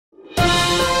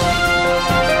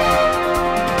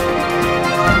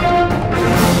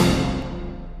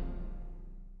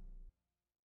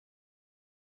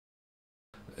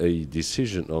a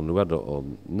decision on whether or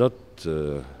not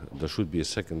there should be a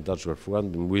second Dutch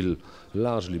referendum will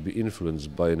largely be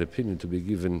influenced by an opinion to be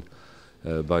given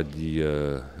by the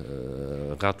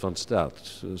Raad van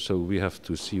State. So we have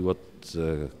to see what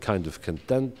kind of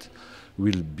content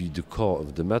will be the core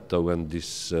of the matter when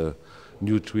this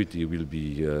new treaty will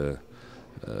be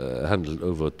handed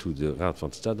over to the Raad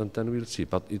van State, and then we'll see.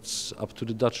 But it's up to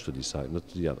the Dutch to decide, not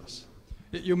to the others.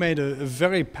 You made a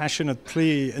very passionate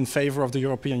plea in favor of the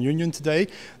European Union today.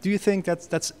 Do you think that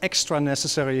that's extra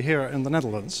necessary here in the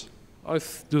Netherlands? I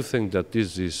do think that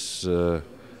this is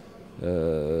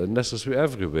necessary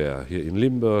everywhere. Here in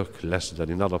Limburg, less than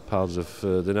in other parts of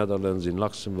the Netherlands, in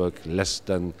Luxembourg, less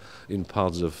than in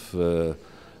parts of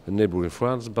neighboring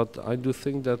France. But I do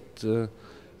think that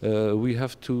we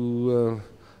have to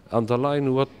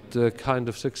underline what kind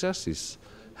of successes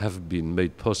have been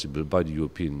made possible by the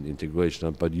European integration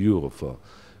and by the euro,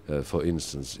 for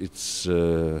instance. It's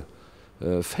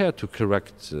fair to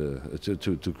correct,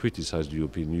 to criticize the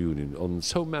European Union on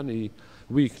so many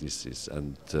weaknesses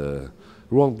and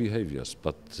wrong behaviors,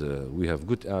 but we have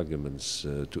good arguments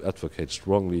to advocate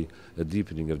strongly a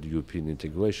deepening of the European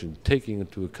integration, taking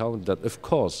into account that, of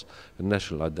course,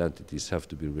 national identities have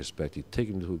to be respected,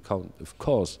 taking into account, of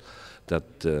course,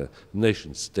 that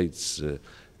nation states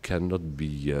cannot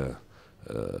be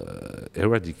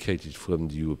eradicated from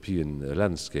the European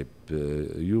landscape.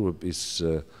 Europe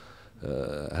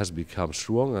has become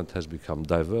strong and has become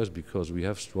diverse because we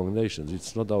have strong nations.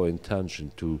 It's not our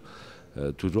intention to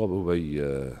drop away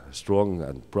strong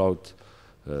and proud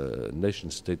nation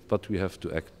state, but we have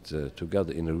to act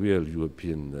together in a real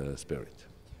European spirit.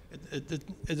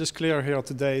 It is clear here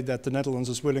today that the Netherlands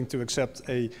is willing to accept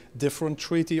a different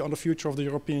treaty on the future of the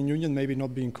European Union, maybe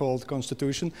not being called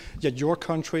constitution, yet your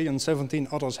country and 17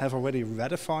 others have already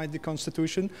ratified the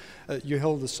constitution. You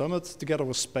held a summit together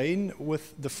with Spain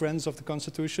with the Friends of the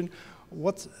Constitution.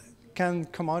 What can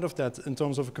come out of that in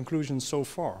terms of a conclusion so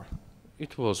far?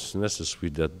 It was necessary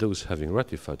that those having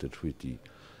ratified the treaty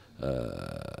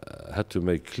had to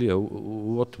make clear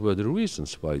what were the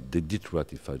reasons why they did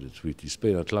ratify the treaty.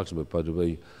 Spain and Luxembourg, by the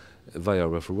way, via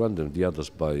referendum, the others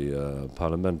by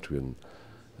parliamentary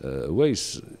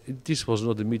ways. This was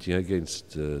not a meeting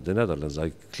against the Netherlands. I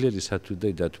clearly said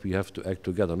today that we have to act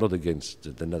together, not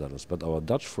against the Netherlands, but our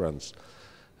Dutch friends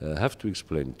have to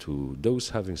explain to those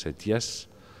having said yes,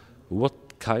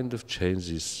 what kind of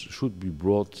changes should be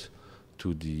brought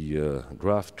to the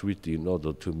draft treaty in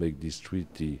order to make this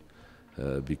treaty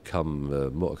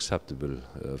become more acceptable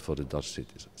for the Dutch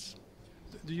citizens.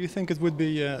 Do you think it would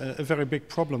be a very big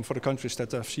problem for the countries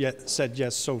that have said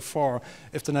yes so far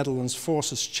if the Netherlands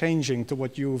forces changing to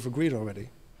what you've agreed already?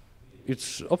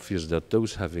 It's obvious that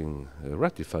those having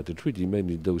ratified the treaty,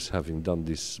 mainly those having done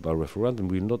this by referendum,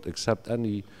 will not accept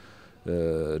any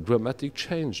dramatic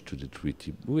change to the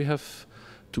treaty. We have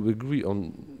to agree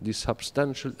on the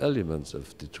substantial elements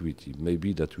of the treaty.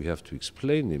 Maybe that we have to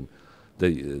explain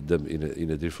them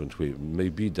in a different way.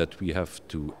 Maybe that we have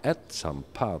to add some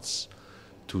parts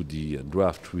to the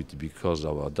draft treaty because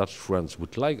our Dutch friends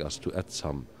would like us to add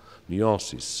some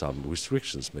nuances, some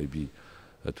restrictions maybe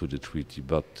to the treaty.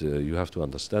 But you have to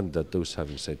understand that those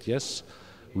having said yes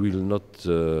will not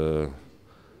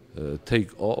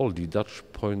take all the Dutch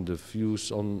point of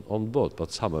views on board,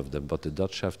 but some of them. But the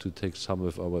Dutch have to take some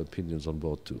of our opinions on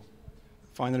board too.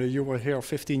 Finally, you were here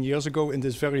 15 years ago in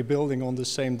this very building on the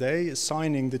same day,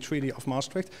 signing the Treaty of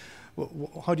Maastricht.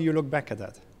 How do you look back at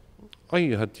that? I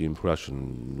had the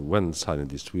impression when signing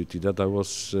this treaty that I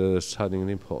was signing an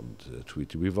important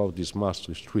treaty. Without this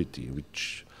Maastricht Treaty,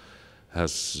 which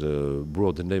has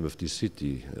brought the name of this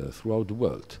city throughout the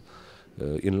world,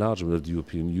 enlargement of the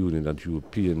European Union and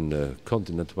European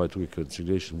continent-wide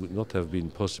reconciliation would not have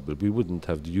been possible. We wouldn't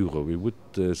have the euro. We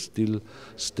would still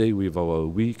stay with our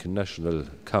weak national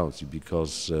currency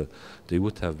because they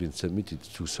would have been submitted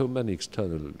to so many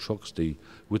external shocks they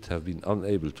would have been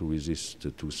unable to resist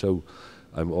to. So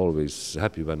I'm always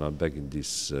happy when I'm back in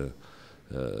this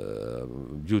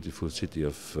beautiful city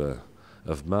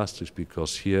of Maastricht,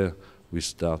 because here we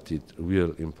started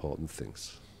real important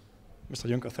things. Mr.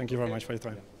 Juncker, thank you very much for your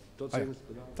time. Tot ziens.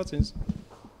 Tot ziens.